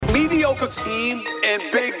Mediocre team and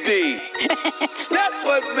Big D. That's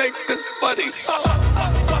what makes this funny.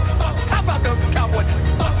 How about the Cowboys?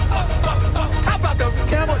 How about the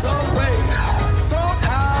Cowboys? Some way,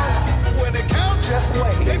 somehow, when they count, just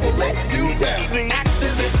wait. They will let you down. The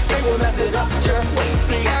accident, they will mess it up. Just wait.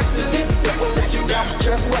 The accident, they will let you down.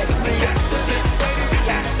 Just wait. The accident,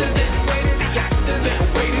 the accident, the accident,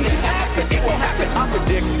 waiting to happen. It will happen. I'm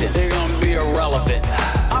predicting they're gonna be irrelevant.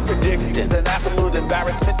 I'm predicting an absolute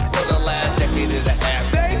embarrassment for the last decade and a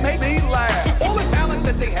half. They make me laugh. All the talent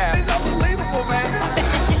that they have is unbelievable, man.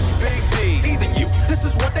 Big D, teasing you. This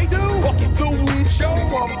is what they do. Walking through the show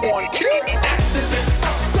from one cue. Accident,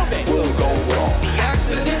 something will go wrong. The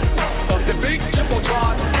accident of the big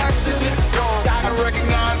Jumbotron. Accident, gotta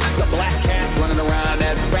recognize it's a black cat running around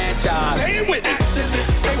that franchise. Say it with accident,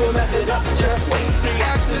 they will mess it up. Just wait. The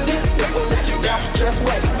accident, they will let you down. Just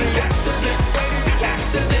wait. The accident. The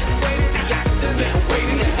accident,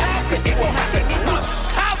 waiting to happen. It will happen.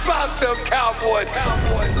 How about the Cowboys?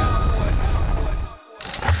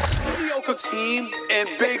 Mediocre team and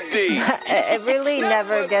Big D. It really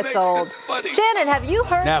never gets old. Shannon, have you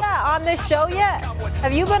heard that on this show yet?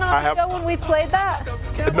 Have you been on the show when we played that?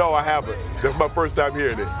 No, I haven't. That's my first time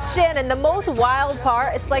hearing it. Shannon, the most wild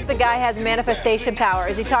part, it's like the guy has manifestation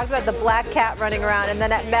powers. He talked about the black cat running around, and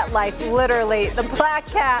then at MetLife, literally, the black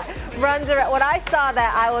cat runs around. When I saw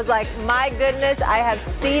that, I was like, my goodness, I have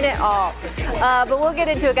seen it all. But we'll get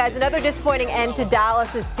into it, guys. Another disappointing end to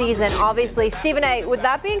Dallas' season, obviously. Stephen A., with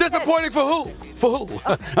that being said... Disappointing for who? For who?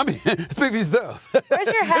 I mean, speak for yourself.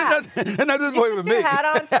 Where's your hat? It's not disappointing for me. Your hat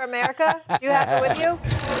on for America? Do you have it with you?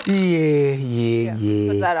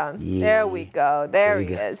 Yeah. Put that on. Yeah. There we go. There he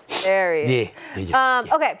is. There he is. Yeah.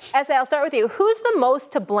 Okay, S.A., I'll start with you. Who's the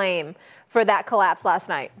most to blame for that collapse last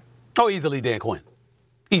night? Oh, easily Dan Quinn.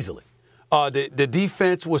 Easily. The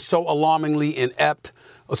defense was so alarmingly inept,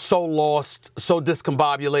 so lost, so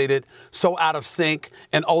discombobulated, so out of sync,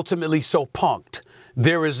 and ultimately so punked.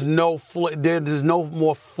 There is no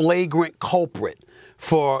more flagrant culprit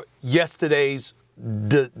for yesterday's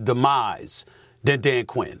demise than Dan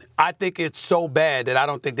Quinn. I think it's so bad that I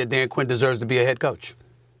don't think that Dan Quinn deserves to be a head coach.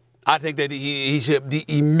 I think that he should be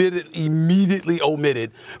immediately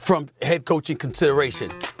omitted from head coaching consideration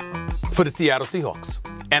for the Seattle Seahawks.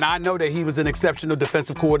 And I know that he was an exceptional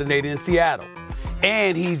defensive coordinator in Seattle.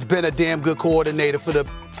 And he's been a damn good coordinator for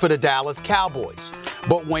the Dallas Cowboys.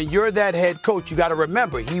 But when you're that head coach, you got to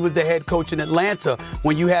remember, he was the head coach in Atlanta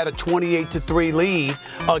when you had a 28-3 lead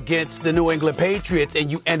against the New England Patriots, and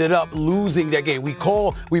you ended up losing that game. We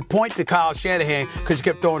point to Kyle Shanahan because you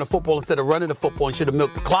kept throwing the football instead of running the football and should have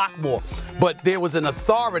milked the clock more. But there was an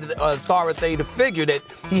authoritative figure that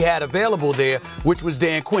he had available there, which was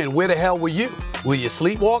Dan Quinn. Where the hell were you? Were you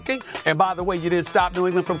sleepwalking? And by the way, you didn't stop New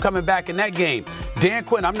England from coming back in that game. Dan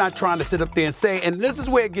Quinn, I'm not trying to sit up there and say, and this is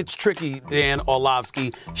where it gets tricky, Dan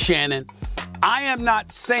Orlovsky, Shannon. I am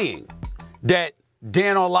not saying that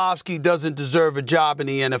Dan Orlovsky doesn't deserve a job in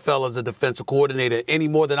the NFL as a defensive coordinator any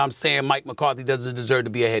more than I'm saying Mike McCarthy doesn't deserve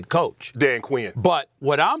to be a head coach. Dan Quinn. But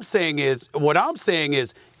what I'm saying is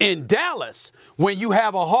in Dallas, when you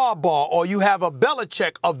have a Harbaugh or you have a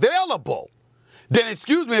Belichick available, then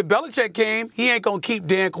excuse me, if Belichick came, he ain't going to keep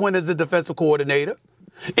Dan Quinn as a defensive coordinator.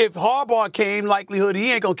 If Harbaugh came, likelihood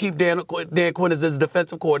he ain't going to keep Dan Quinn as his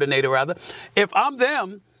defensive coordinator, rather. If I'm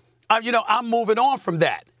them, I'm moving on from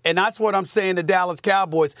that. And that's what I'm saying to Dallas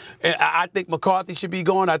Cowboys. And I think McCarthy should be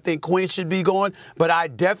gone. I think Quinn should be gone. But I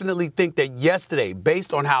definitely think that yesterday,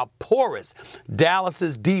 based on how porous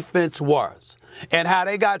Dallas's defense was and how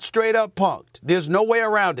they got straight up punked, there's no way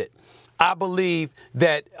around it. I believe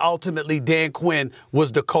that ultimately Dan Quinn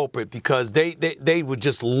was the culprit because they were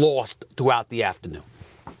just lost throughout the afternoon.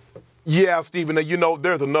 Yeah, Stephen,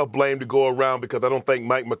 there's enough blame to go around because I don't think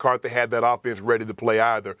Mike McCarthy had that offense ready to play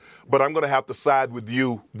either. But I'm going to have to side with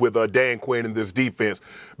you with Dan Quinn in this defense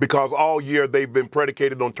because all year they've been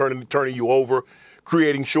predicated on turning you over,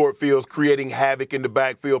 creating short fields, creating havoc in the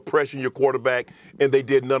backfield, pressuring your quarterback, and they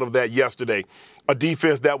did none of that yesterday. A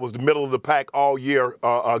defense that was the middle of the pack all year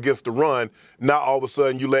against the run, now all of a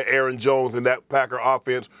sudden you let Aaron Jones and that Packer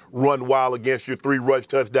offense run wild against your 3 rush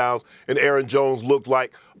touchdowns, and Aaron Jones looked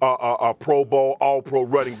like a Pro Bowl, all-pro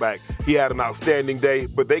running back. He had an outstanding day,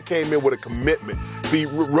 but they came in with a commitment. See,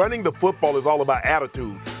 running the football is all about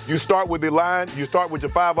attitude. You start with the line, you start with your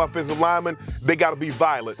 5 offensive linemen, they got to be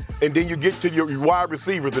violent. And then you get to your wide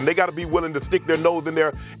receivers, and they got to be willing to stick their nose in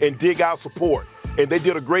there and dig out support. And they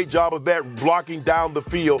did a great job of that, blocking down the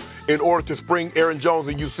field in order to spring Aaron Jones.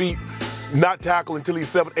 And you see not tackle until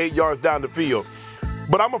he's 7-8 yards down the field.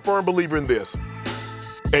 But I'm a firm believer in this.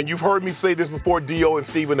 And you've heard me say this before, D.O. and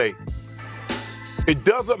Stephen A. It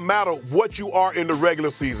doesn't matter what you are in the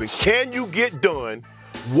regular season. Can you get done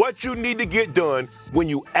what you need to get done when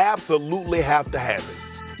you absolutely have to have it?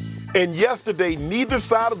 And yesterday, neither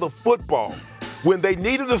side of the football, when they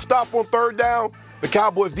needed to stop on third down, the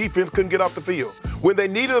Cowboys defense couldn't get off the field. When they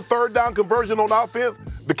needed a third down conversion on offense,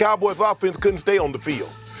 the Cowboys offense couldn't stay on the field.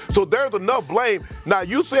 So there's enough blame. Now,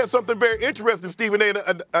 you said something very interesting, Stephen A.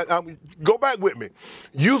 Go back with me.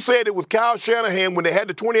 You said it was Kyle Shanahan when they had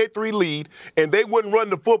the 28-3 lead and they wouldn't run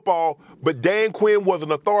the football, but Dan Quinn was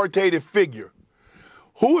an authoritative figure.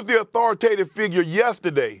 Who was the authoritative figure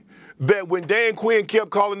yesterday that when Dan Quinn kept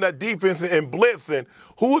calling that defense and blitzing,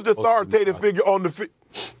 who was the authoritative figure on the field?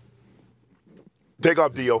 Take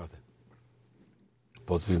off, Dio.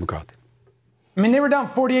 Supposed to be McCarthy. I mean, they were down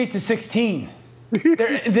 48-16.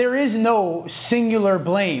 There is no singular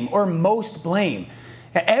blame or most blame.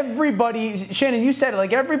 Everybody, Shannon, you said it,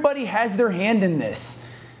 like everybody has their hand in this.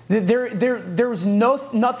 There was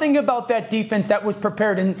nothing about that defense that was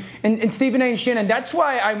prepared. And Stephen A. and Shannon, that's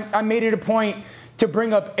why I made it a point to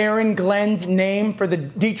bring up Aaron Glenn's name for the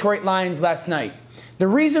Detroit Lions last night. The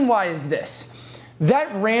reason why is this.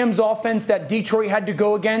 That Rams offense that Detroit had to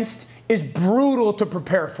go against is brutal to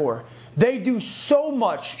prepare for. They do so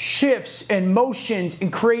much shifts and motions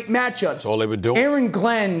and create matchups. That's all they would do. Aaron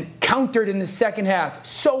Glenn countered in the second half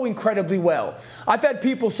so incredibly well. I've had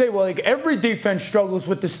people say, well, like every defense struggles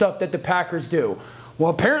with the stuff that the Packers do. Well,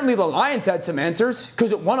 apparently the Lions had some answers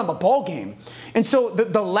because it won them a ball game. And so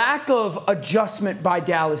the lack of adjustment by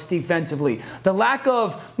Dallas defensively, the lack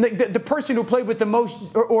of the person who played with the most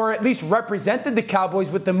or at least represented the Cowboys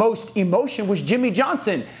with the most emotion was Jimmy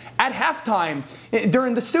Johnson at halftime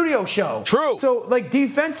during the studio show. True. So, like,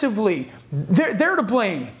 defensively, they're to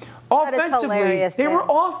blame. Offensively, they were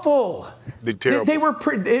awful. They're terrible.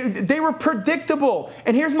 They were predictable.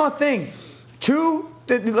 And here's my thing.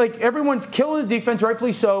 Like everyone's killing the defense,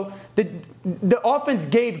 rightfully so. The offense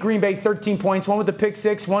gave Green Bay 13 points, one with the pick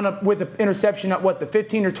six, one with the interception at the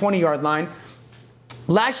 15 or 20 yard line.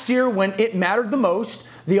 Last year, when it mattered the most,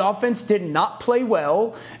 the offense did not play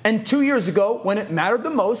well. And 2 years ago, when it mattered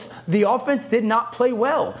the most, the offense did not play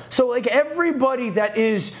well. So, like, everybody that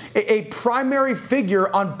is a primary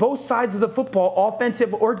figure on both sides of the football,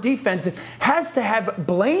 offensive or defensive, has to have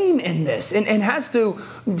blame in this and has to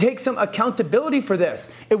take some accountability for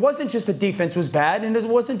this. It wasn't just the defense was bad, and it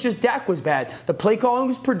wasn't just Dak was bad. The play calling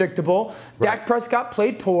was predictable. Right. Dak Prescott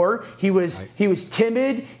played poor. He was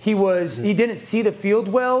timid. He didn't see the field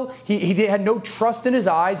well. He had no trust in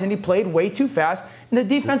his eyes, and he played way too fast, and the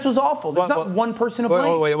defense was awful. There's not one person to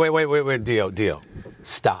blame. Wait, Dio.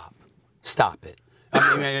 Stop it.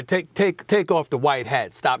 I mean, take off the white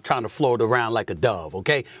hat. Stop trying to float around like a dove,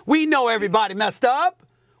 okay? We know everybody messed up.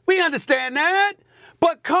 We understand that.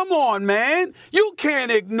 But come on, man. You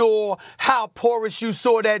can't ignore how porous you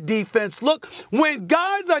saw that defense look when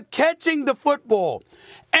guys are catching the football.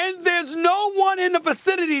 And there's no one in the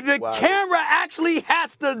vicinity. The camera actually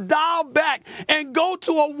has to dial back and go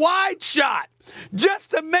to a wide shot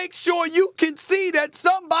just to make sure you can see that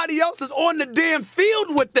somebody else is on the damn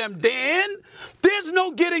field with them, Dan. There's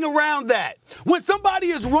no getting around that. When somebody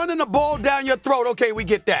is running the ball down your throat, okay, we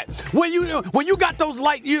get that. When you got those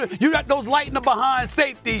light in the behind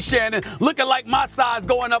safeties, Shannon, looking like my size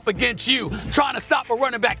going up against you, trying to stop a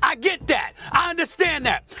running back. I get that. I understand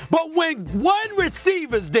that. But when one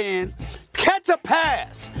receiver's, Dan, catch a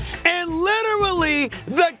pass, and literally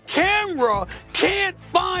the camera can't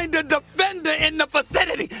find the defender in the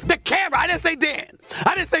vicinity. The camera. I didn't say Dan.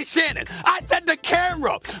 I didn't say Shannon. I said the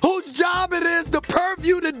camera, whose job it is to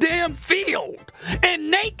purview the damn field.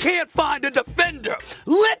 And they can't find the defender.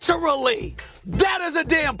 Literally. That is a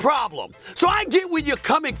damn problem. So I get where you're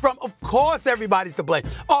coming from. Of course everybody's to blame.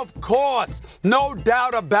 Of course. No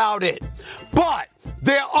doubt about it. But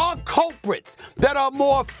there are culprits that are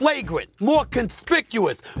more flagrant, more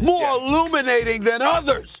conspicuous, more illuminating than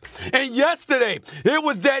others. And yesterday, it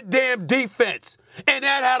was that damn defense. And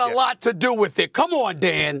that had a lot to do with it. Come on,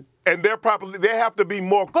 Dan. And they have to be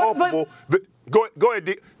more culpable. Go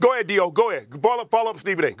ahead, Dio. Go ahead. Follow up,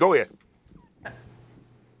 Stephen A. Go ahead.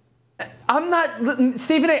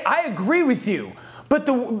 Stephen A., I agree with you. But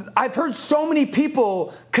I've heard so many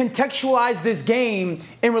people contextualize this game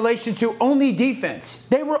in relation to only defense.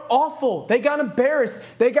 They were awful. They got embarrassed.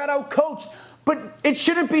 They got outcoached. But it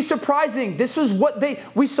shouldn't be surprising. This was what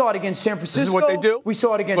we saw it against San Francisco. This is what they do? We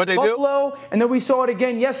saw it against Buffalo. And then we saw it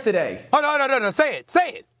again yesterday. Oh, no. Say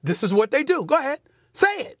it. This is what they do. Go ahead.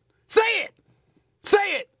 Say it.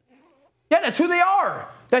 Yeah, that's who they are.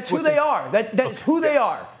 That is who they are.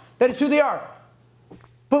 That is who they are.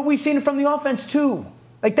 But we've seen it from the offense, too.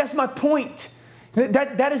 Like, that's my point.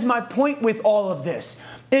 That is my point with all of this,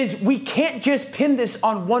 is we can't just pin this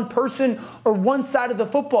on one person or one side of the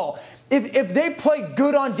football. If they play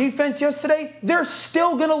good on defense yesterday, they're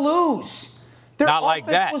still going to lose. Their Not like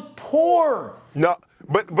offense that. was poor. No,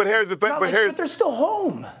 but here's the thing. But they're still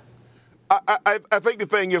home. I think the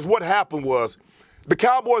thing is what happened was the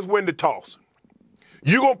Cowboys win the toss.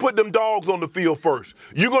 You're going to put them dogs on the field first.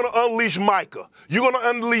 You're going to unleash Micah. You're going to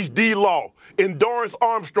unleash D-Law and Dorrance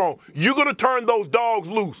Armstrong. You're going to turn those dogs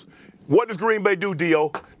loose. What does Green Bay do,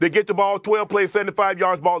 Dio? They get the ball, 12 plays, 75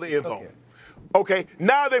 yards, ball in the end zone. Okay,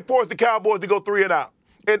 now they force the Cowboys to go 3 and out.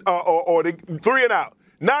 Or they 3 and out.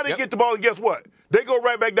 Now they get the ball, and guess what? They go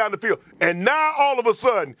right back down the field. And now all of a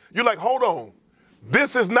sudden, you're like, hold on.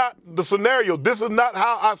 This is not the scenario. This is not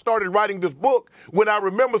how I started writing this book when I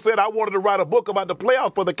remember said I wanted to write a book about the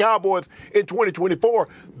playoffs for the Cowboys in 2024.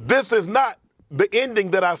 This is not the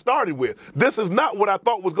ending that I started with. This is not what I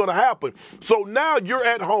thought was going to happen. So now you're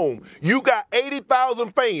at home. You got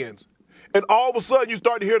 80,000 fans, and all of a sudden you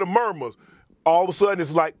start to hear the murmurs. All of a sudden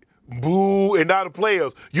it's like, boo, and now the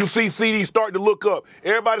players. You see CD starting to look up.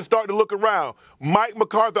 Everybody's starting to look around. Mike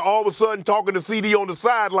McCarthy all of a sudden talking to CD on the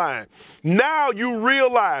sideline. Now you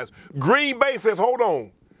realize Green Bay says, hold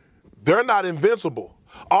on, they're not invincible.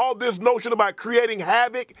 All this notion about creating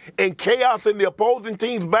havoc and chaos in the opposing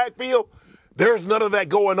team's backfield, there's none of that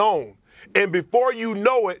going on. And before you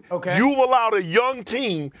know it, you've allowed a young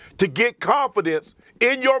team to get confidence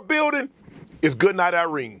in your building. It's good night,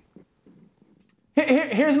 Irene.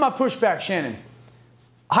 Here's my pushback, Shannon.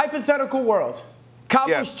 Hypothetical world.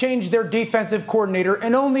 Cowboys change their defensive coordinator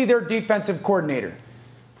and only their defensive coordinator.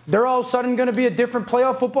 They're all of a sudden going to be a different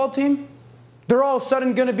playoff football team? They're all of a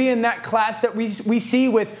sudden going to be in that class that we see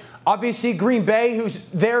with obviously Green Bay, who's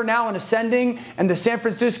there now and ascending, and the San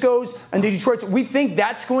Franciscos and the Detroits. We think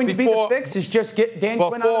that's going to be the fix, is just get Dan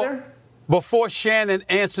Quinn out of there? Before Shannon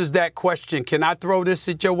answers that question, can I throw this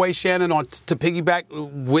at your way, Shannon, to piggyback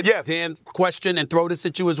with Dan's question and throw this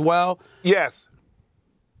at you as well? Yes.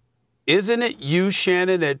 Isn't it you,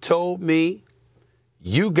 Shannon, that told me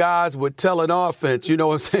you guys would tell an offense, you know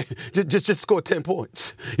what I'm saying, just score 10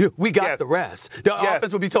 points. We got the rest. The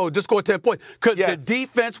offense would be told, just score 10 points. Because the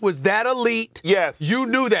defense was that elite. Yes. You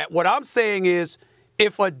knew that. What I'm saying is,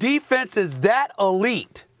 if a defense is that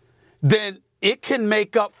elite, then it can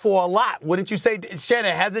make up for a lot. Wouldn't you say,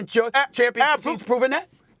 Shannon, hasn't your championship teams proven that?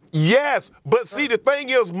 Yes, but see, the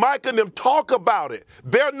thing is, Mike and them talk about it.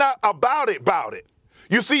 They're not about it.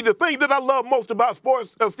 You see, the thing that I love most about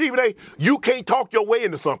sports, Stephen A., you can't talk your way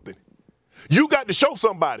into something. You got to show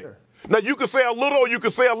somebody. Sure. Now, you can say a little or you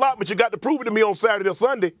can say a lot, but you got to prove it to me on Saturday or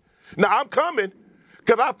Sunday. Now, I'm coming.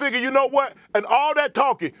 Because I figure, you know what? And all that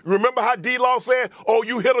talking, remember how D-Law said, oh,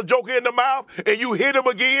 you hit a joker in the mouth, and you hit him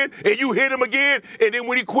again, and you hit him again, and then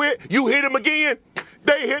when he quit, you hit him again?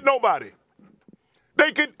 They hit nobody.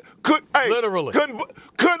 They literally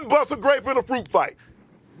couldn't bust a grape in a fruit fight.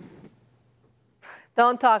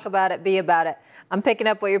 Don't talk about it, be about it. I'm picking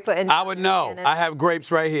up what you're putting. I would know. I have grapes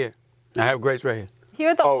right here.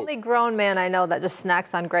 You're the only grown man I know that just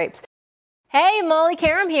snacks on grapes. Hey, Molly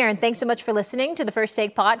Karam here, and thanks so much for listening to the First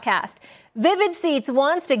Take podcast. Vivid Seats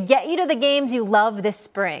wants to get you to the games you love this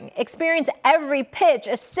spring. Experience every pitch,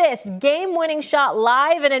 assist, game-winning shot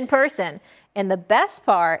live and in person. And the best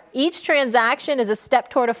part, each transaction is a step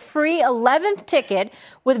toward a free 11th ticket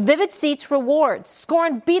with Vivid Seats rewards. Score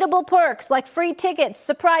unbeatable perks like free tickets,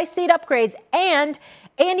 surprise seat upgrades, and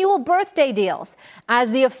annual birthday deals.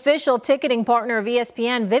 As the official ticketing partner of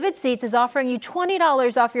ESPN, Vivid Seats is offering you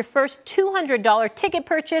 $20 off your first $200 ticket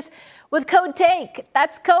purchase with code TAKE.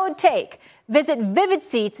 That's code TAKE. Visit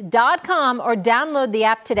vividseats.com or download the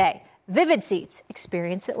app today. Vivid Seats.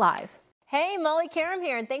 Experience it live. Hey, Molly Karam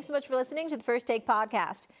here, and thanks so much for listening to the First Take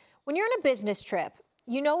podcast. When you're on a business trip,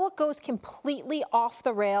 you know what goes completely off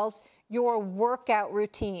the rails? Your workout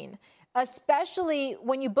routine. Especially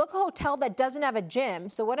when you book a hotel that doesn't have a gym.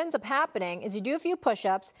 So what ends up happening is you do a few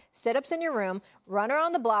push-ups, sit-ups in your room, run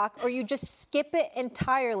around the block, or you just skip it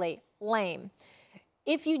entirely. Lame.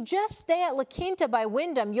 If you just stay at La Quinta by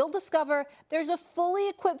Wyndham, you'll discover there's a fully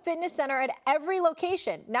equipped fitness center at every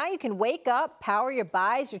location. Now you can wake up, power your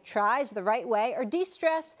bis, your tris the right way, or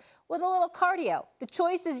de-stress with a little cardio. The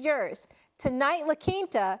choice is yours. Tonight, La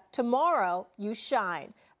Quinta. Tomorrow, you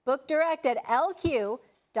shine. Book direct at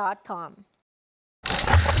LQ.com.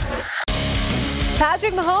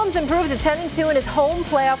 Patrick Mahomes improved to 10-2 in his home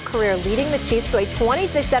playoff career, leading the Chiefs to a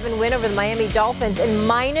 26-7 win over the Miami Dolphins in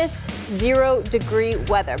 -0-degree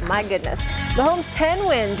weather. My goodness. Mahomes' 10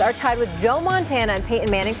 wins are tied with Joe Montana and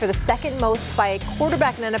Peyton Manning for the second most by a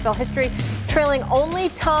quarterback in NFL history, trailing only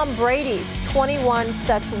Tom Brady's 21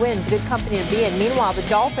 such wins. Good company to be in. Meanwhile, the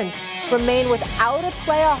Dolphins remain without a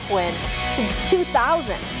playoff win since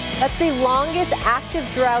 2000. That's the longest active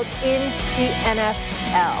drought in the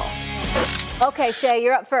NFL. Okay, Shay,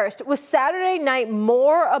 you're up first. Was Saturday night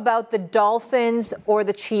more about the Dolphins or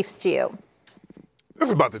the Chiefs to you? This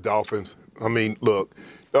is about the Dolphins. I mean, look,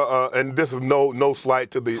 and this is no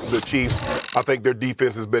slight to the Chiefs. I think their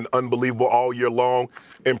defense has been unbelievable all year long,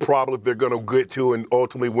 and probably if they're going to get to and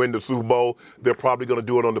ultimately win the Super Bowl, they're probably going to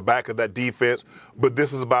do it on the back of that defense. But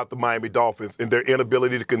this is about the Miami Dolphins and their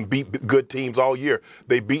inability to beat good teams all year.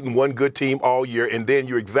 They've beaten one good team all year, and then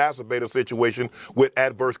you exacerbate a situation with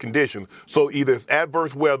adverse conditions. So either it's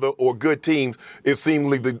adverse weather or good teams, it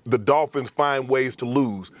seemingly the Dolphins find ways to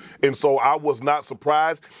lose. And so I was not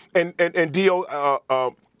surprised. And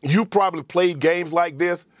Dio, you probably played games like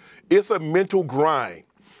this. It's a mental grind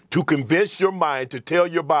to convince your mind to tell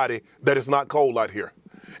your body that it's not cold out here.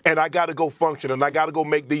 And I got to go function, and I got to go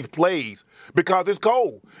make these plays because it's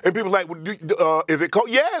cold. And people are like, well, is it cold?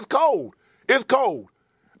 Yeah, it's cold. It's cold.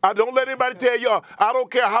 I don't let anybody tell you, I don't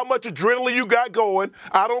care how much adrenaline you got going.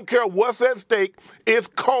 I don't care what's at stake. It's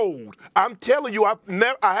cold. I'm telling you, I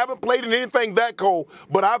haven't played in anything that cold,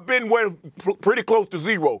 but I've been pretty close to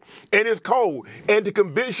zero. And it's cold. And to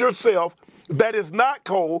convince yourself that it's not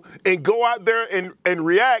cold and go out there and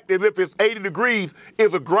react as if it's 80 degrees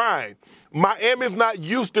is a grind. Miami's not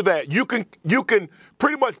used to that. You can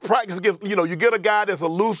pretty much practice against, you get a guy that's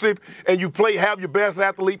elusive and you have your best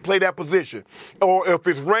athlete play that position. Or if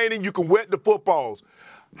it's raining, you can wet the footballs.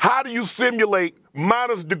 How do you simulate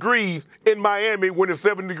minus degrees in Miami when it's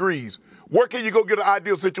 7 degrees? Where can you go get an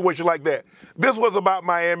ideal situation like that? This was about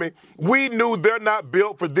Miami. We knew they're not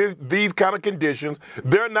built for these kind of conditions.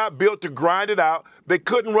 They're not built to grind it out. They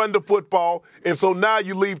couldn't run the football. And so now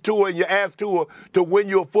you leave Tua and you ask Tua to win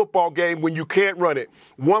you a football game when you can't run it.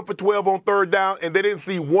 1 for 12 on third down, and they didn't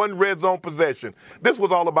see one red zone possession. This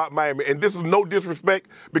was all about Miami. And this is no disrespect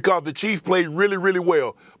because the Chiefs played really, really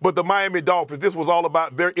well. But the Miami Dolphins, this was all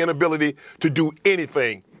about their inability to do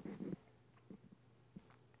anything.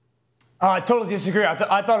 I totally disagree. I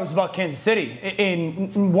thought it was about Kansas City.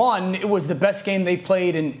 In one, it was the best game they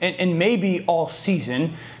played in maybe all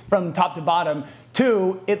season from top to bottom.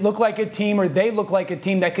 Two, it looked like a team, or they looked like a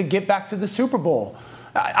team that could get back to the Super Bowl.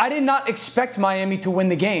 I did not expect Miami to win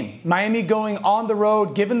the game. Miami going on the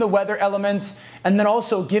road, given the weather elements, and then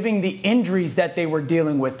also giving the injuries that they were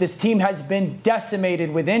dealing with. This team has been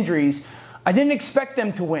decimated with injuries. I didn't expect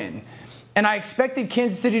them to win. And I expected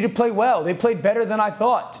Kansas City to play well. They played better than I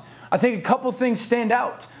thought. I think a couple things stand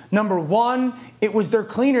out. Number one, it was their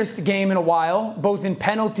cleanest game in a while, both in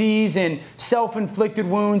penalties and self-inflicted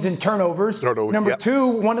wounds and turnovers. Number two,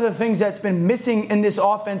 one of the things that's been missing in this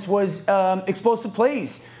offense was explosive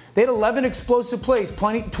plays. They had 11 explosive plays,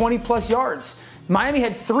 20-plus yards. Miami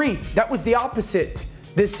had 3. That was the opposite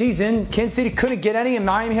this season. Kansas City couldn't get any, and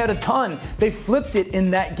Miami had a ton. They flipped it in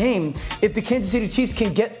that game. If the Kansas City Chiefs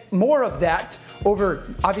can get more of that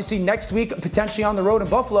over, obviously, next week, potentially on the road in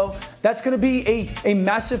Buffalo, that's going to be a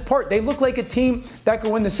massive part. They look like a team that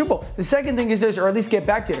could win the Super Bowl. The second thing is this, or at least get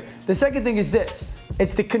back to it. The second thing is this.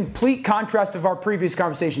 It's the complete contrast of our previous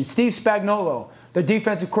conversation. Steve Spagnuolo, the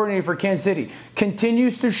defensive coordinator for Kansas City,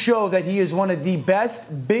 continues to show that he is one of the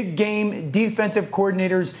best big game defensive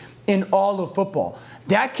coordinators in all of football.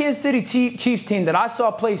 That Kansas City Chiefs team that I saw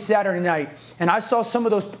play Saturday night, and I saw some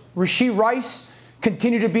of those, Rashee Rice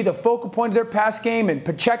continue to be the focal point of their pass game, and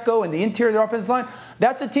Pacheco and the interior of their offensive line.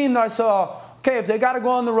 That's a team that I saw, okay, if they got to go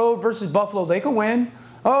on the road versus Buffalo, they could win.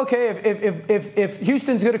 Okay, if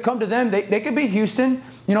Houston's going to come to them, they could beat Houston.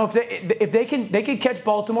 If they can catch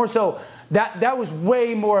Baltimore. So that was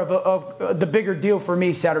way more of the bigger deal for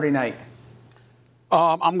me Saturday night.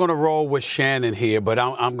 I'm going to roll with Shannon here, but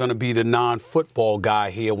I'm going to be the non-football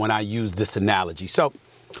guy here when I use this analogy. So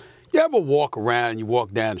you ever walk around, you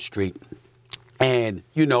walk down the street, and,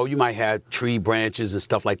 you might have tree branches and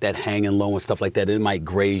stuff like that hanging low and stuff like that. It might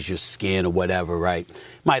graze your skin or whatever, right?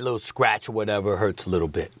 Might a little scratch or whatever, hurts a little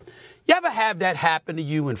bit. You ever have that happen to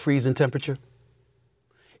you in freezing temperature?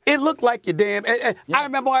 It looked like your damn. Yeah.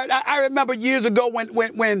 I remember years ago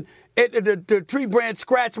when the tree branch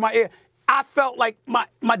scratched my ear. I felt like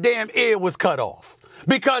my damn ear was cut off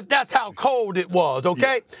because that's how cold it was.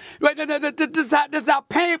 Okay, right? This is how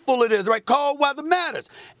painful it is. Right? Cold weather matters,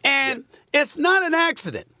 and it's not an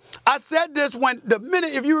accident. I said this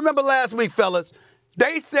if you remember last week, fellas,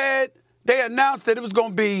 they announced that it was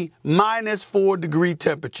going to be -4 degree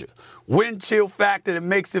temperature. wind chill factor that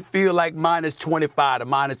makes it feel like minus 25 to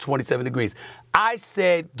minus 27 degrees. I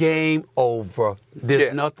said game over.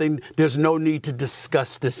 There's no need to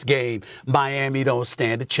discuss this game. Miami don't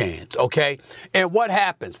stand a chance, okay? And what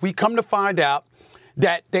happens? We come to find out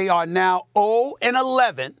that they are now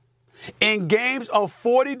 0-11 in games of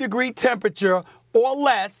 40-degree temperature or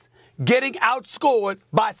less, getting outscored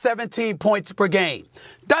by 17 points per game.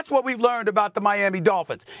 That's what we've learned about the Miami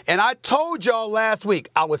Dolphins. And I told y'all last week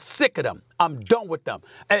I was sick of them. I'm done with them.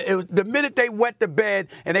 The minute they wet the bed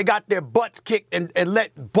and they got their butts kicked and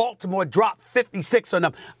let Baltimore drop 56 on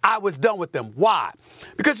them, I was done with them. Why?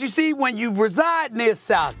 Because you see, when you reside near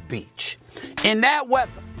South Beach, in that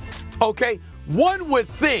weather, okay, one would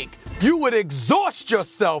think you would exhaust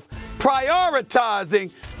yourself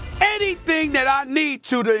prioritizing anything that I need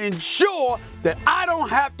to ensure that I don't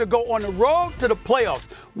have to go on the road to the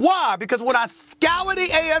playoffs. Why? Because when I scour the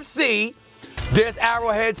AFC, there's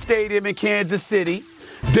Arrowhead Stadium in Kansas City.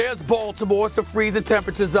 There's Baltimore, some freezing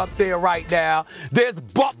temperatures up there right now. There's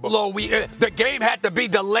Buffalo. The game had to be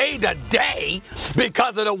delayed a day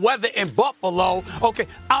because of the weather in Buffalo. Okay,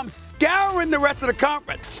 I'm scouring the rest of the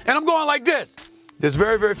conference, and I'm going like this. There's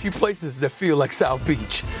very, very few places that feel like South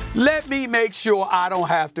Beach. Let me make sure I don't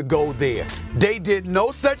have to go there. They did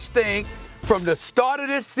no such thing from the start of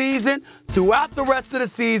this season throughout the rest of the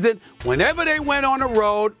season. Whenever they went on the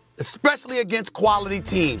road, especially against quality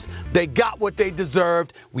teams, they got what they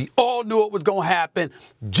deserved. We all knew it was going to happen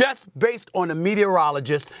just based on the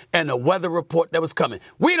meteorologist and the weather report that was coming.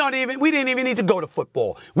 We didn't even need to go to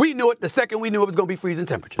football. We knew it the second we knew it was going to be freezing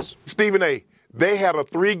temperatures. Stephen A., they had a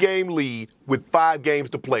 3-game lead with 5 games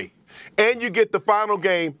to play. And you get the final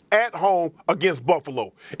game at home against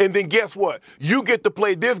Buffalo. And then guess what? You get to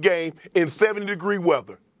play this game in 70-degree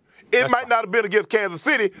weather. It might not have been against Kansas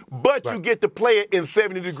City, but you get to play it in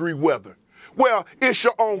 70-degree weather. Well, it's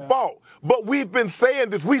your own fault. But we've been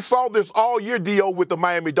saying this. We saw this all year, D.O., with the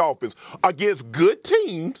Miami Dolphins. Against good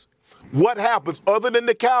teams, what happens other than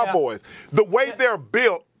the Cowboys? The way they're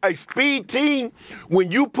built, a speed team, when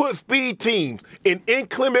you put speed teams in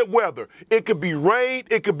inclement weather, it could be rain,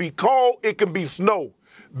 it could be cold, it can be snow.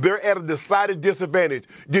 They're at a decided disadvantage.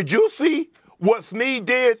 Did you see what Snead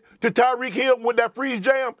did to Tyreek Hill with that freeze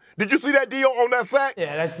jam? Did you see that deal on that sack?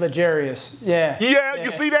 Yeah, that's luxurious. Yeah, you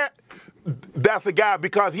see that? That's a guy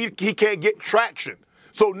because he can't get traction.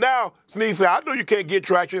 So now Snead said, I know you can't get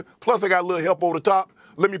traction, plus I got a little help over the top.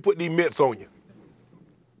 Let me put these mitts on you.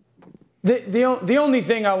 The only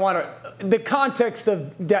thing I want to, the context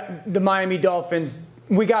of the Miami Dolphins,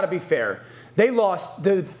 we got to be fair. They lost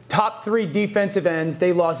the top 3 defensive ends.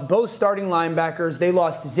 They lost both starting linebackers. They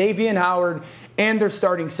lost Xavier Howard and their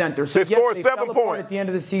starting center. So they scored 7 fell points at the end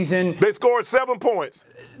of the season. They scored 7 points.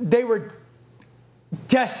 They were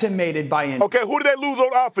decimated by injury. Okay, who did they lose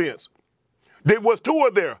on offense? There was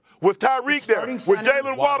Tua there. Was Tyreek there? Was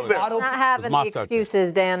Jalen Waddle there? Not having the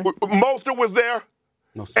excuses, Dan. Mostert was there.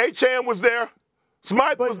 Achane was there.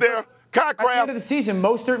 Smythe was there. Cockcraft. At the end of the season,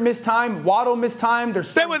 Mostert missed time. Waddle missed time.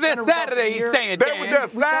 They were there Saturday, he's saying, Dan. They were there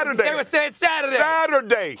Saturday. They were saying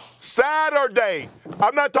Saturday. Saturday.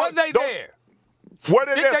 I'm not talking. Were they there? Were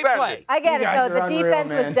they there Saturday? Play? I get it, though. The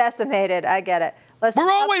defense was decimated. I get it.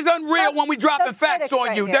 We're always unreal when we dropping facts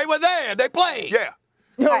on you. They were there. They played. Yeah.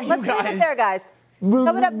 All right, let's leave it there, guys.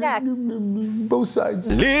 Coming up next. Both sides.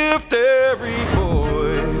 Lift every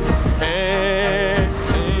voice and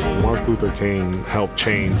sing. Martin Luther King helped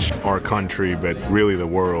change our country, but really the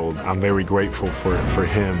world. I'm very grateful for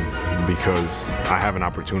him because I have an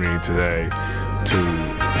opportunity today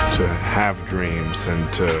to have dreams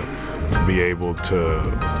and to be able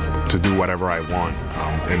to do whatever I want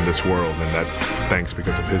in this world, and that's thanks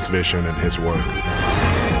because of his vision and his work.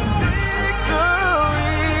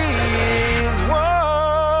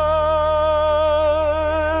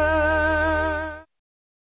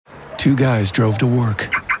 Two guys drove to work.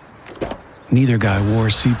 Neither guy wore a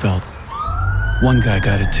seatbelt. One guy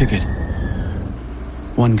got a ticket.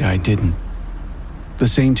 One guy didn't. The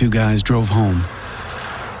same two guys drove home.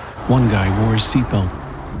 One guy wore his seatbelt.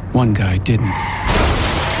 One guy didn't.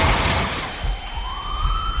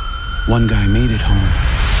 One guy made it home.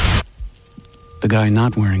 The guy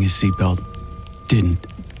not wearing his seatbelt didn't.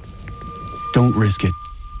 Don't risk it.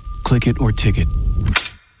 Click it or ticket.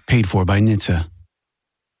 Paid for by NHTSA.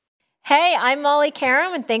 Hey, I'm Molly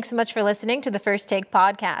Karam, and thanks so much for listening to the First Take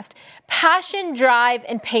podcast. Passion, drive,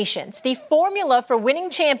 and patience. The formula for winning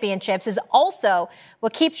championships is also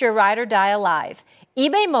what keeps your ride or die alive.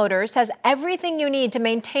 eBay Motors has everything you need to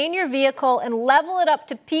maintain your vehicle and level it up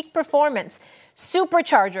to peak performance.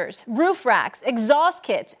 Superchargers, roof racks, exhaust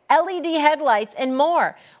kits, LED headlights, and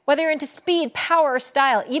more. Whether you're into speed, power, or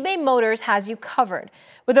style, eBay Motors has you covered.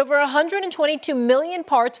 With over 122 million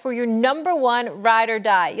parts for your number one ride or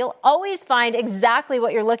die, you'll always find exactly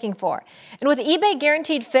what you're looking for. And with eBay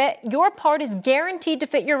Guaranteed Fit, your part is guaranteed to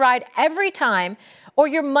fit your ride every time or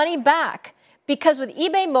your money back. Because with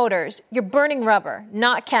eBay Motors, you're burning rubber,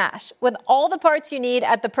 not cash. With all the parts you need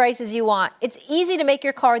at the prices you want, it's easy to make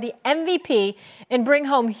your car the MVP and bring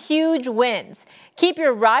home huge wins. Keep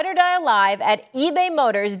your ride or die alive at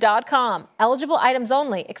ebaymotors.com. Eligible items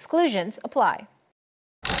only. Exclusions apply.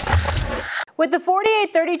 With the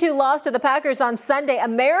 48-32 loss to the Packers on Sunday,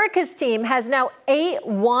 America's team has now 8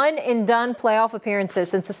 one-and-done playoff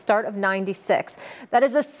appearances since the start of '96. That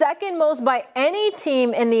is the second most by any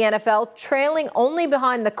team in the NFL, trailing only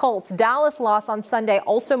behind the Colts. Dallas' loss on Sunday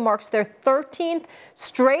also marks their 13th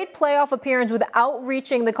straight playoff appearance without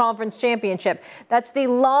reaching the conference championship. That's the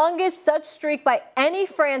longest such streak by any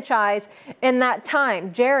franchise in that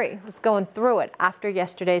time. Jerry was going through it after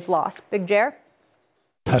yesterday's loss. Big Jer?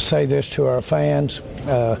 I say this to our fans,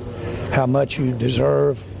 how much you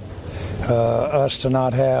deserve us to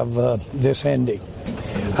not have this ending.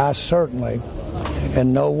 I certainly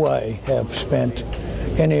in no way have spent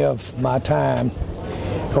any of my time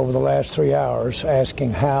over the last 3 hours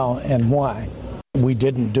asking how and why. We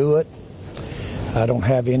didn't do it. I don't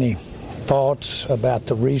have any thoughts about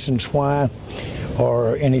the reasons why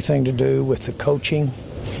or anything to do with the coaching,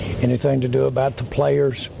 anything to do about the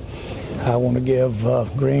players. I want to give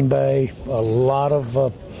Green Bay a lot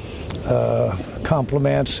of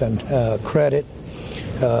compliments and credit.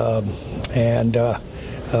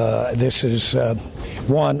 This is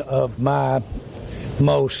one of my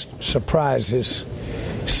most surprises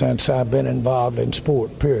since I've been involved in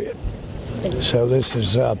sport, period. So this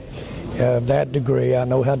is that degree. I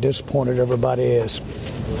know how disappointed everybody is.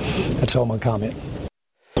 That's all my comment.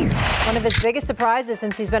 One of his biggest surprises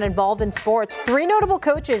since he's been involved in sports. 3 notable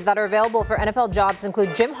coaches that are available for NFL jobs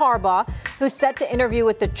include Jim Harbaugh, who's set to interview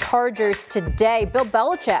with the Chargers today, Bill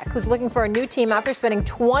Belichick, who's looking for a new team after spending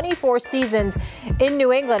 24 seasons in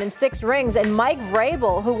New England and 6 rings, and Mike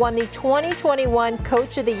Vrabel, who won the 2021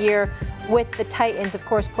 Coach of the Year with the Titans, of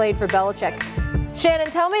course, played for Belichick.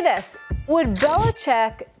 Shannon, tell me this. Would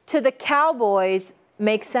Belichick to the Cowboys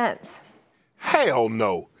make sense? Hell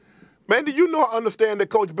no. Man, do you know I understand that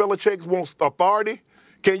Coach Belichick wants authority?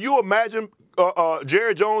 Can you imagine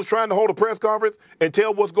Jerry Jones trying to hold a press conference and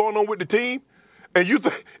tell what's going on with the team? And you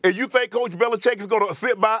think Coach Belichick is going to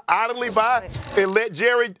sit idly by and let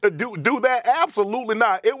Jerry do that? Absolutely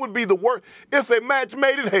not. It would be the worst. It's a match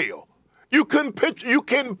made in hell. You couldn't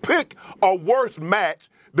pick a worse match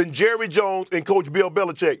than Jerry Jones and Coach Bill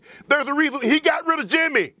Belichick. There's a reason he got rid of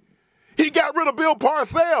Jimmy. He got rid of Bill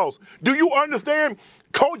Parcells. Do you understand?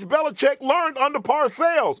 Coach Belichick learned under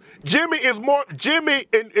Parcells. Jimmy and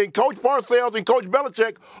Coach Parcells and Coach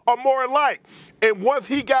Belichick are more alike. And once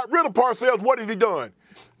he got rid of Parcells, what has he done?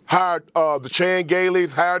 Hired the Chan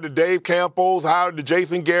Galeys, hired the Dave Campos, hired the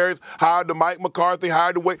Jason Garretts, hired the Mike McCarthy,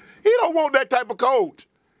 hired the Wade. He don't want that type of coach.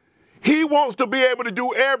 He wants to be able to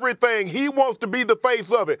do everything. He wants to be the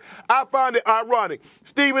face of it. I find it ironic.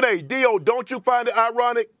 Stephen A. Dio, don't you find it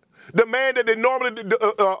ironic? The man that they normally,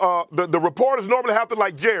 the reporters normally have to,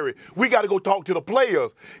 like Jerry, we got to go talk to the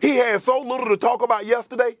players. He had so little to talk about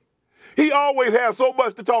yesterday. He always has so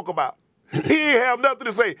much to talk about. He ain't have nothing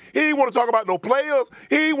to say. He ain't want to talk about no players.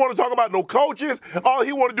 He ain't want to talk about no coaches. All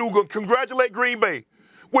he want to do is congratulate Green Bay.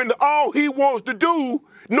 When all he wants to do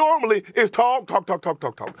normally is talk.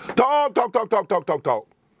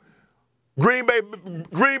 Green Bay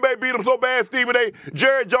beat them so bad, Stephen A.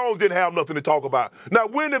 Jerry Jones didn't have nothing to talk about. Now,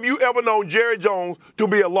 when have you ever known Jerry Jones to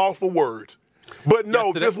be a loss for words? But no,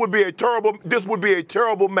 yesterday. This would be a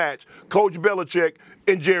terrible match, Coach Belichick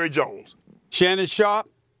and Jerry Jones. Shannon Sharpe,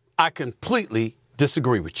 I completely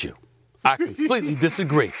disagree with you. I completely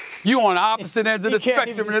disagree. You on the opposite ends of the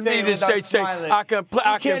spectrum to me, this Shay. I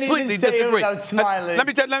completely disagree. Let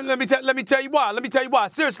me tell you why.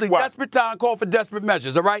 Seriously, why? Desperate time call for desperate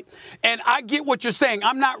measures, all right? And I get what you're saying.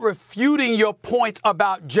 I'm not refuting your point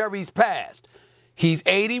about Jerry's past. He's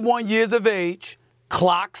 81 years of age,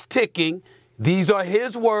 clock's ticking. These are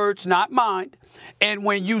his words, not mine. And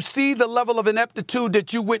when you see the level of ineptitude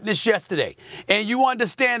that you witnessed yesterday, and you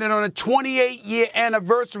understand that on a 28-year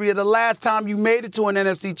anniversary of the last time you made it to an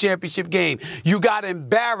NFC Championship game, you got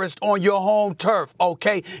embarrassed on your home turf,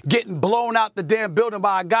 okay? Getting blown out the damn building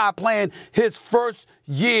by a guy playing his first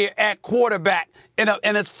year at quarterback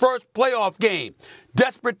in his first playoff game.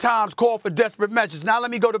 Desperate times call for desperate measures. Now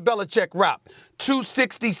let me go to Belichick route.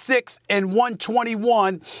 266 and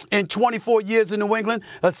 121 in 24 years in New England,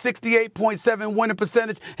 a 68.7 winning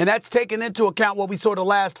percentage, and that's taking into account what we saw the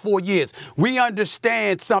last 4 years. We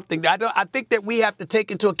understand something. I think that we have to take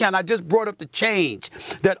into account. I just brought up the change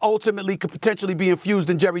that ultimately could potentially be infused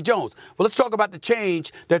in Jerry Jones. Well, let's talk about the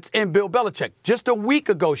change that's in Bill Belichick. Just a week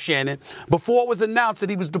ago, Shannon, before it was announced that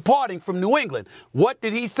he was departing from New England, what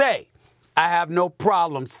did he say? I have no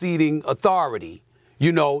problem ceding authority,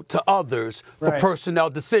 to others for personnel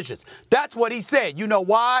decisions. That's what he said. You know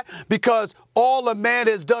why? Because all the man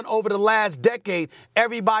has done over the last decade,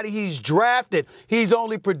 everybody he's drafted, he's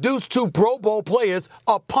only produced 2 Pro Bowl players,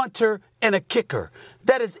 a punter and a kicker.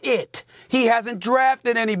 That is it. He hasn't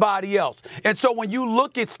drafted anybody else. And so when you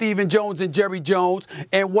look at Stephen Jones and Jerry Jones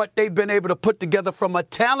and what they've been able to put together from a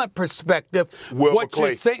talent perspective, Will what McClay.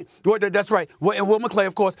 you're saying, that's right, and Will McClay,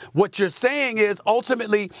 of course, what you're saying is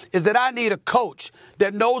ultimately is that I need a coach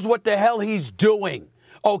that knows what the hell he's doing.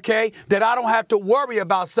 Okay, that I don't have to worry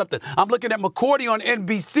about something. I'm looking at McCourty on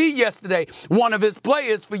NBC yesterday, one of his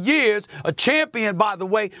players for years, a champion, by the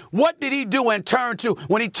way. What did he do and turn to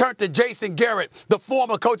when he turned to Jason Garrett, the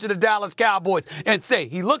former coach of the Dallas Cowboys, and say,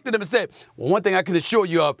 he looked at him and said, well, one thing I can assure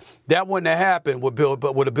you of, that wouldn't have happened with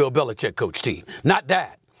a Bill Belichick coach team. Not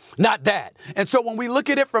that. Not that. And so when we look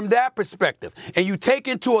at it from that perspective and you take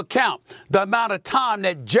into account the amount of time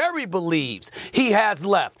that Jerry believes he has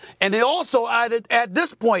left, and they also added at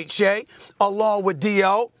this point, Shay, along with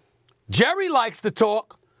D.O., Jerry likes to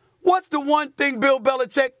talk. What's the one thing Bill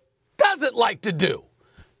Belichick doesn't like to do?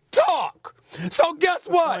 Talk. So guess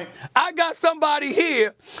what? I got somebody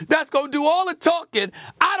here that's going to do all the talking.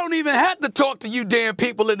 I don't even have to talk to you damn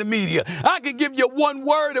people in the media. I can give you one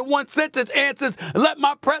word and one sentence answers, let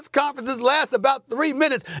my press conferences last about 3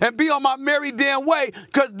 minutes and be on my merry damn way,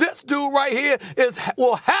 because this dude right here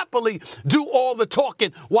will happily do all the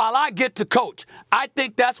talking while I get to coach. I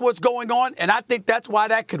think that's what's going on, and I think that's why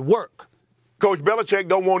that could work. Coach Belichick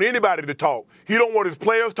don't want anybody to talk. He don't want his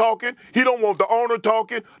players talking. He don't want the owner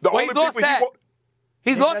talking. He's lost that.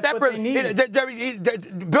 He's lost that privilege.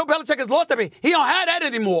 Bill Belichick has lost that. He don't have that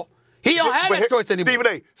anymore. He don't have that choice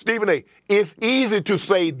anymore. Stephen A., it's easy to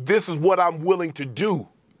say this is what I'm willing to do.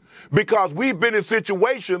 Because we've been in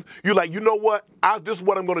situations, you're like, you know what, this is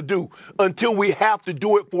what I'm going to do, until we have to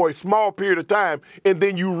do it for a small period of time, and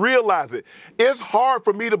then you realize it. It's hard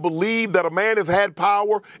for me to believe that a man has had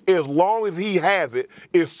power as long as he has it,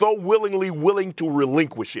 is so willingly willing to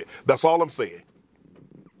relinquish it. That's all I'm saying.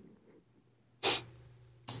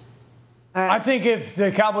 I think if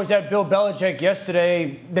the Cowboys had Bill Belichick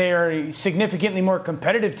yesterday, they are a significantly more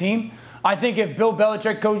competitive team. I think if Bill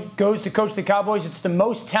Belichick goes to coach the Cowboys, it's the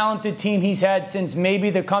most talented team he's had since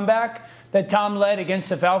maybe the comeback that Tom led against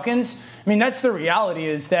the Falcons. I mean, that's the reality.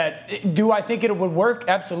 Is that, do I think it would work?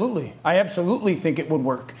 Absolutely. I absolutely think it would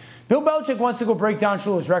work. Bill Belichick wants to go break down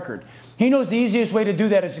Shula's record. He knows the easiest way to do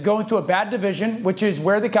that is to go into a bad division, which is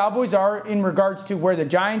where the Cowboys are in regards to where the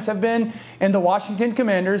Giants have been and the Washington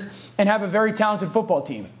Commanders, and have a very talented football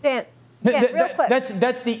team. Dan, real quick.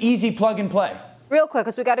 That's the easy plug and play. Real quick,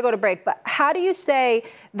 because we got to go to break, but how do you say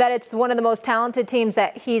that it's one of the most talented teams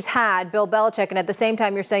that he's had, Bill Belichick, and at the same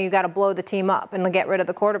time you're saying you got to blow the team up and get rid of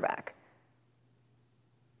the quarterback?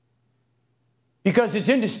 Because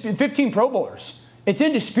it's 15 Pro Bowlers. It's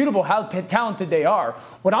indisputable how talented they are.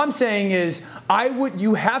 What I'm saying is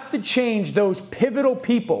you have to change those pivotal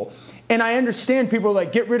people. And I understand people are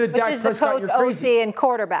like, get rid of Dak Prescott, you're crazy. OC, and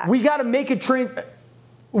quarterback. We got to make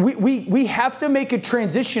we have to make a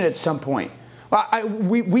transition at some point.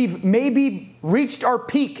 We've maybe reached our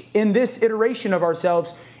peak in this iteration of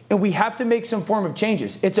ourselves, and we have to make some form of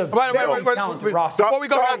changes. It's a very talented roster. Before we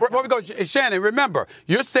go, Shannon, remember,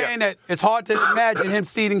 you're saying that it's hard to imagine him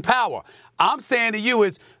ceding power. I'm saying to you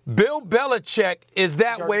is Bill Belichick is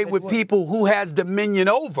that way with people who has dominion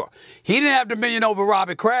over. He didn't have dominion over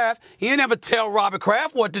Robert Kraft. He didn't ever tell Robert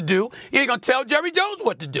Kraft what to do. He ain't going to tell Jerry Jones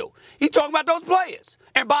what to do. He's talking about those players.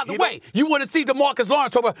 And by the way, you want to see DeMarcus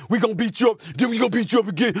Lawrence talk about, we going to beat you up, then we going to beat you up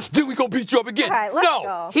again, then we going to beat you up again. All right, let's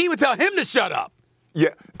go. He would tell him to shut up. Yeah,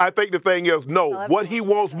 I think the thing is, what he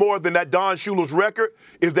wants more than that Don Shula's record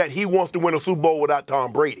is that he wants to win a Super Bowl without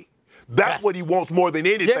Tom Brady. That's what he wants more than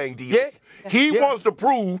anything, DJ. He wants to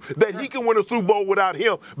prove that he can win a Super Bowl without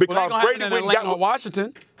him because Brady went down with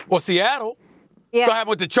Washington or Seattle. Yeah. It's going to happen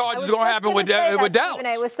with the Chargers. It's going to happen with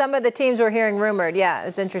Dallas. With some of the teams we're hearing rumored. Yeah,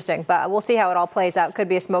 it's interesting. But we'll see how it all plays out. Could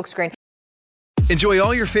be a smokescreen. Enjoy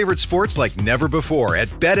all your favorite sports like never before at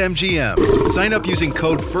BetMGM. Sign up using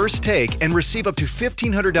code FIRSTTAKE and receive up to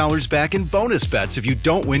 $1,500 back in bonus bets if you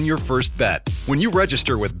don't win your first bet. When you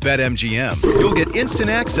register with BetMGM, you'll get instant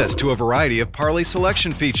access to a variety of parlay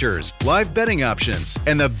selection features, live betting options,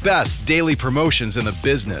 and the best daily promotions in the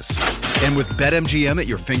business. And with BetMGM at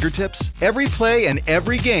your fingertips, every play and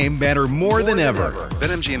every game matter more than ever.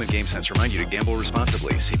 BetMGM and GameSense remind you to gamble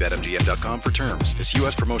responsibly. See BetMGM.com for terms. This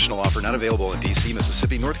U.S. promotional offer not available in D.C.,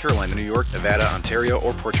 Mississippi, North Carolina, New York, Nevada, Ontario,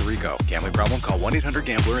 or Puerto Rico. Gambling problem? Call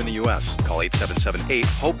 1-800-GAMBLER in the U.S. Call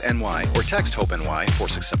 877-8-HOPE-NY or text HOPE-NY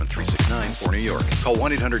 467-369 for New York. Call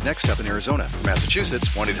 1-800-NEXT-STEP in Arizona. For Massachusetts,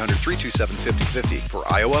 1-800-327-5050. For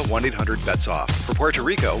Iowa, 1-800-BETS-OFF. For Puerto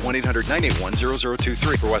Rico,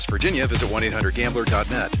 1-800-981-0023. For West Virginia, visit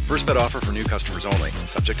 1-800-GAMBLER.net. First bet offer for new customers only.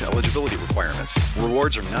 Subject to eligibility requirements.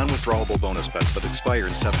 Rewards are non-withdrawable bonus bets that expire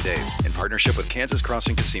in 7 days. In partnership with Kansas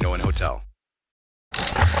Crossing Casino and Hotel.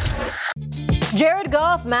 Jared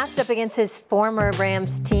Goff matched up against his former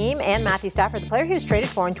Rams team and Matthew Stafford, the player he was traded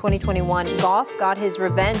for in 2021. Goff got his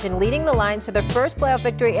revenge in leading the Lions to their first playoff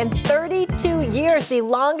victory in 32 years, the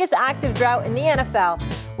longest active drought in the NFL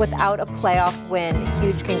without a playoff win.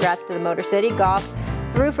 Huge congrats to the Motor City. Goff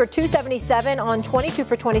threw for 277 on 22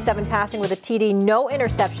 for 27 passing with a TD, no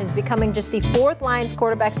interceptions, becoming just the fourth Lions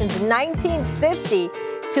quarterback since 1950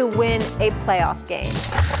 to win a playoff game.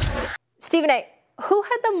 Stephen A., who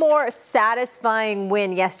had the more satisfying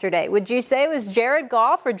win yesterday? Would you say it was Jared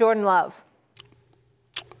Goff or Jordan Love?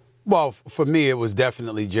 Well, for me, it was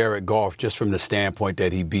definitely Jared Goff, just from the standpoint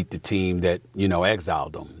that he beat the team that,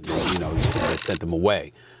 exiled him. He sent them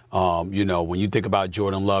away. When you think about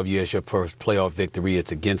Jordan Love, yes, your first playoff victory,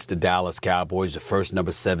 it's against the Dallas Cowboys, the first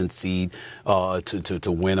number 7 seed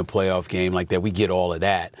to win a playoff game like that. We get all of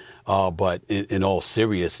that. But in all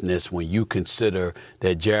seriousness, when you consider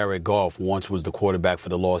that Jared Goff once was the quarterback for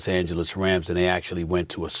the Los Angeles Rams and they actually went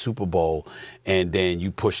to a Super Bowl, and then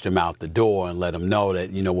you pushed him out the door and let him know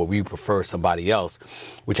that, we prefer somebody else,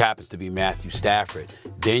 which happens to be Matthew Stafford.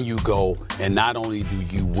 Then you go and not only do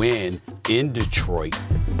you win in Detroit,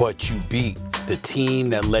 but you beat the team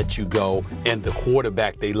that let you go and the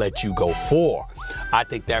quarterback they let you go for. I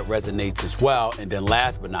think that resonates as well. And then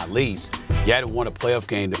last but not least, you hadn't won a playoff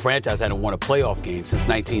game. The franchise hadn't won a playoff game since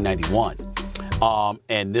 1991.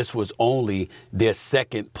 And this was only their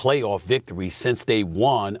second playoff victory since they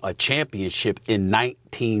won a championship in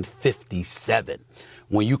 1957.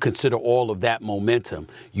 When you consider all of that momentum,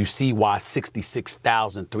 you see why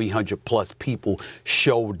 66,300 plus people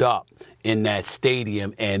showed up in that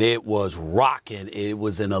stadium, and it was rocking. It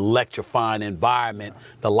was an electrifying environment,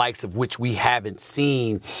 the likes of which we haven't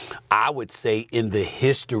seen, I would say, in the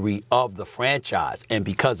history of the franchise. And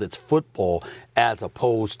because it's football as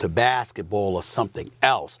opposed to basketball or something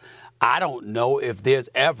else, I don't know if there's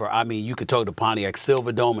ever, you could talk to Pontiac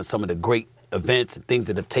Silverdome and some of the great events and things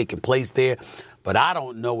that have taken place there, but I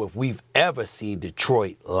don't know if we've ever seen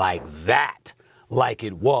Detroit like that, like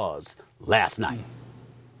it was last night.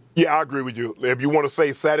 Yeah, I agree with you. If you want to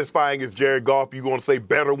say satisfying is Jared Goff, you want to say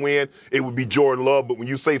better win, it would be Jordan Love. But when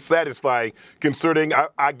you say satisfying, considering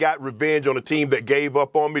I got revenge on a team that gave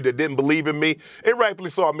up on me, that didn't believe in me, and rightfully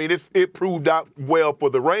so. It proved out well for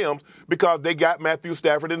the Rams because they got Matthew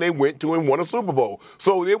Stafford and they went to and won a Super Bowl.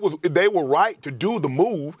 So they were right to do the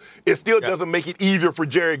move. It still doesn't make it easier for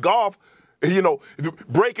Jared Goff.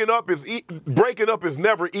 Breaking up is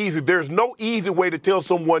never easy. There's no easy way to tell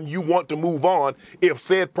someone you want to move on if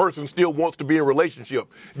said person still wants to be in a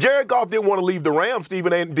relationship. Jared Goff didn't want to leave the Rams,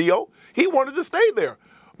 Stephen and Dio. He wanted to stay there.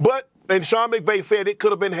 And Sean McVay said it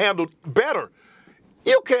could have been handled better.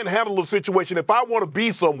 You can't handle a situation. If I want to be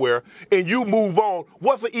somewhere and you move on,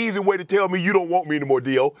 what's the easy way to tell me you don't want me anymore,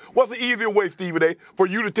 Dio? What's the easier way, Stephen A., for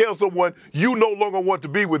you to tell someone you no longer want to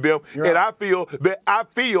be with them, and I feel that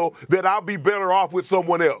I'll be better off with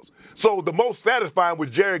someone else? So the most satisfying was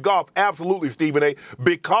Jared Goff, absolutely, Stephen A.,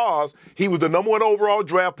 because he was the number 1 overall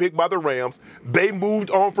draft pick by the Rams. They moved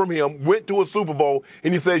on from him, went to a Super Bowl,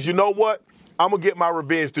 and he says, you know what? I'm going to get my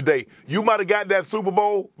revenge today. You might have got that Super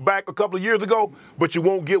Bowl back a couple of years ago, but you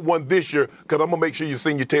won't get one this year because I'm going to make sure you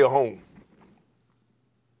send your tail home.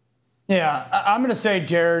 Yeah, I'm going to say,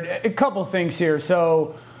 Jared, a couple of things here.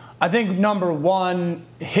 So I think, number one,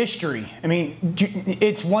 history.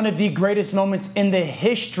 It's one of the greatest moments in the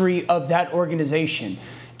history of that organization.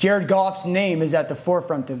 Jared Goff's name is at the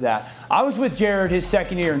forefront of that. I was with Jared his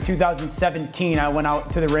second year in 2017. I went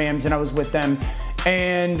out to the Rams and I was with them.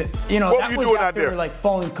 And, that was after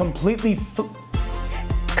falling completely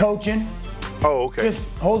coaching. Oh, okay. Just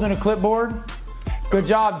holding a clipboard. Good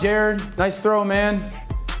job, Jared. Nice throw, man.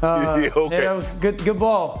 Okay. Yeah, that was good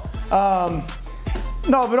ball.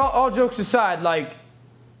 No, but all jokes aside, like,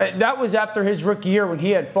 that was after his rookie year when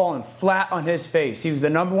he had fallen flat on his face. He was the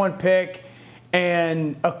number 1 pick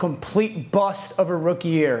and a complete bust of a rookie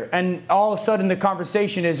year. And all of a sudden the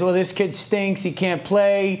conversation is, well, this kid stinks. He can't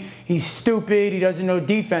play. He's stupid. He doesn't know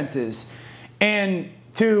defenses. And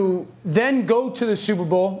to then go to the Super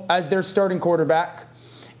Bowl as their starting quarterback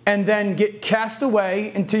and then get cast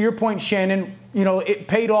away, and to your point, Shannon, it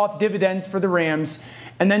paid off dividends for the Rams,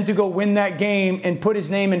 and then to go win that game and put his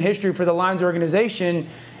name in history for the Lions organization,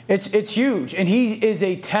 it's huge. And he is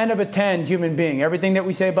a 10 of a 10 human being. Everything that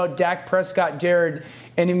we say about Dak Prescott, Jared,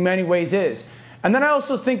 and in many ways is. And then I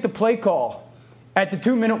also think the play call at the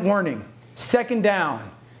 2-minute warning, 2nd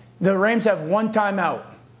down, the Rams have 1 timeout.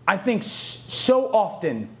 I think so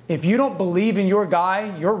often, if you don't believe in your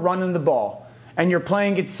guy, you're running the ball and you're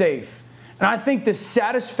playing it safe. And I think the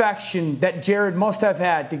satisfaction that Jared must have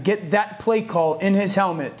had to get that play call in his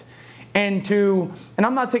helmet and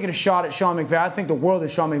I'm not taking a shot at Sean McVay. I think the world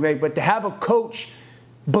is Sean McVay, but to have a coach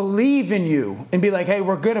believe in you and be like, hey,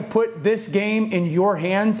 we're going to put this game in your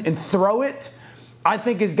hands and throw it, I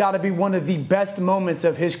think has got to be one of the best moments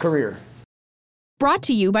of his career. Brought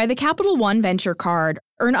to you by the Capital One Venture Card.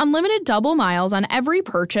 Earn unlimited double miles on every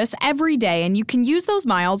purchase every day, and you can use those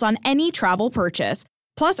miles on any travel purchase.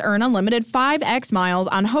 Plus, earn unlimited 5x miles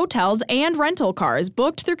on hotels and rental cars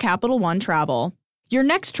booked through Capital One Travel. Your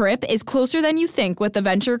next trip is closer than you think with the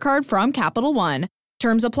Venture Card from Capital One.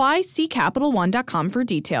 Terms apply. See CapitalOne.com for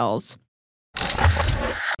details.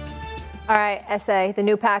 All right, S.A., the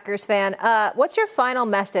new Packers fan. What's your final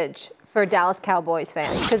message for Dallas Cowboys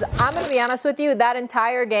fans? Because I'm going to be honest with you, that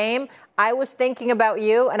entire game, I was thinking about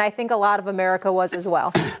you, and I think a lot of America was as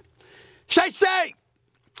well. Shay!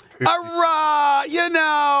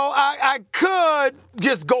 I could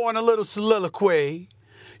just go on a little soliloquy.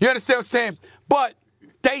 You understand what I'm saying? But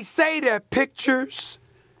they say that pictures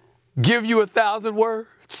give you 1,000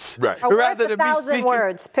 words. Right. Rather than 1,000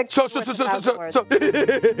 words. Pictures worth 1,000 words. Remember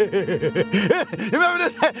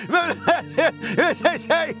this?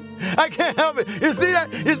 I can't help it. You see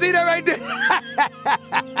that right there?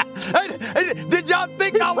 Did y'all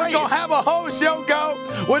think I was going to have a whole show go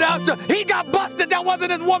without you? He got busted. That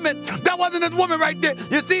wasn't his woman. That wasn't his woman right there.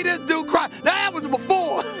 You see this dude cry. Now, that was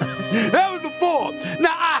before.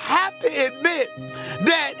 Now, I have to admit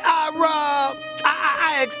that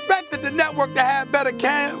I expected the network to have better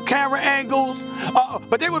camera angles,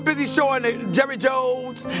 but they were busy showing Jerry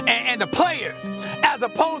Jones and the players as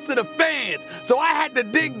opposed to the fans. So I had to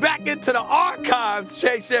dig back into the archives,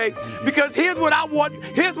 Shay, because here's what I want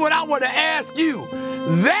to ask you.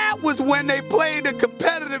 That was when they played a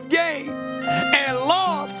competitive game and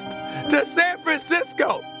lost to San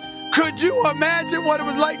Francisco. Could you imagine what it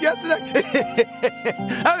was like yesterday?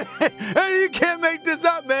 You can't make this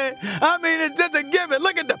up, man. I mean, it's just a given.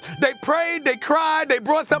 Look at them. They prayed, they cried, they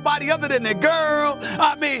brought somebody other than their girl.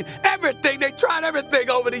 I mean, everything. They tried everything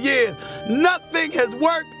over the years. Nothing has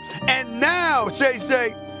worked. And now,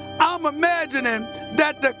 Shay, I'm imagining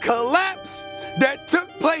that the collapse that took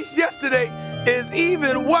place yesterday is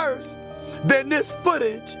even worse than this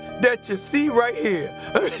footage that you see right here.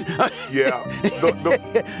 Yeah.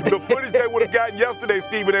 The footage they would have gotten yesterday,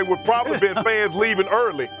 Stephen, they would probably been fans leaving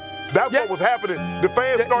early. That's what was happening. The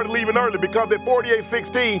fans started leaving early because at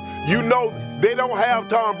 48-16, they don't have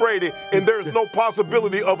Tom Brady, and there's no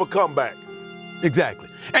possibility of a comeback. Exactly.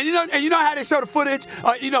 And you know how they show the footage?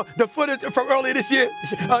 The footage from earlier this year,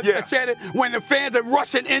 Shannon, when the fans are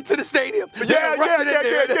rushing into the stadium. Yeah.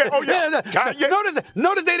 Oh, yeah.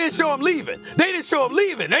 Notice they didn't show him leaving. They didn't show him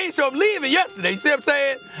leaving yesterday. You see what I'm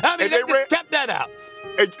saying? I mean, they just kept that out.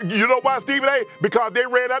 And you know why, Stephen A? Because they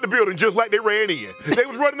ran out the building just like they ran in. They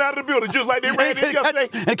was running out of the building just like they ran in yesterday.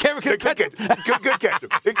 And Cameron couldn't catch him.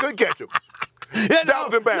 They couldn't catch him. That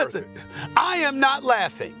was embarrassing. Listen, I am not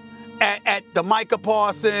laughing at the Micah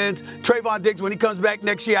Parsons, Trayvon Diggs, when he comes back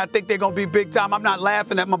next year. I think they're going to be big time. I'm not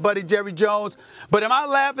laughing at my buddy Jerry Jones. But am I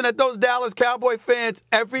laughing at those Dallas Cowboy fans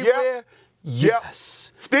everywhere?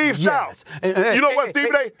 Yes. Steve Stout. You know what,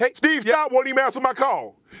 Stephen A? Steve Stout won't even answer my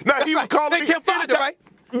call. Now, he was calling me. They can't find him, right?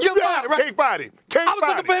 You find it, right? Can't find him. I was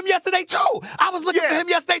looking for him yesterday, too. I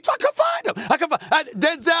couldn't find him.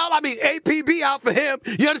 Denzel, APB out for him.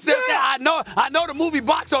 You understand? Yeah. I know the movie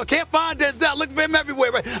box, so I can't find Denzel. Looking for him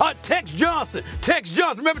everywhere, right? Tex Johnson.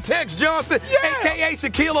 Remember Tex Johnson? Yeah. A.K.A.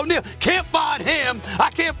 Shaquille O'Neal. Can't find him. I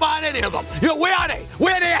can't find any of them. Where are they?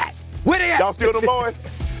 Where they at? Y'all still them boys?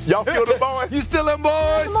 You still them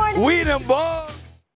boys? Good morning. We them boys.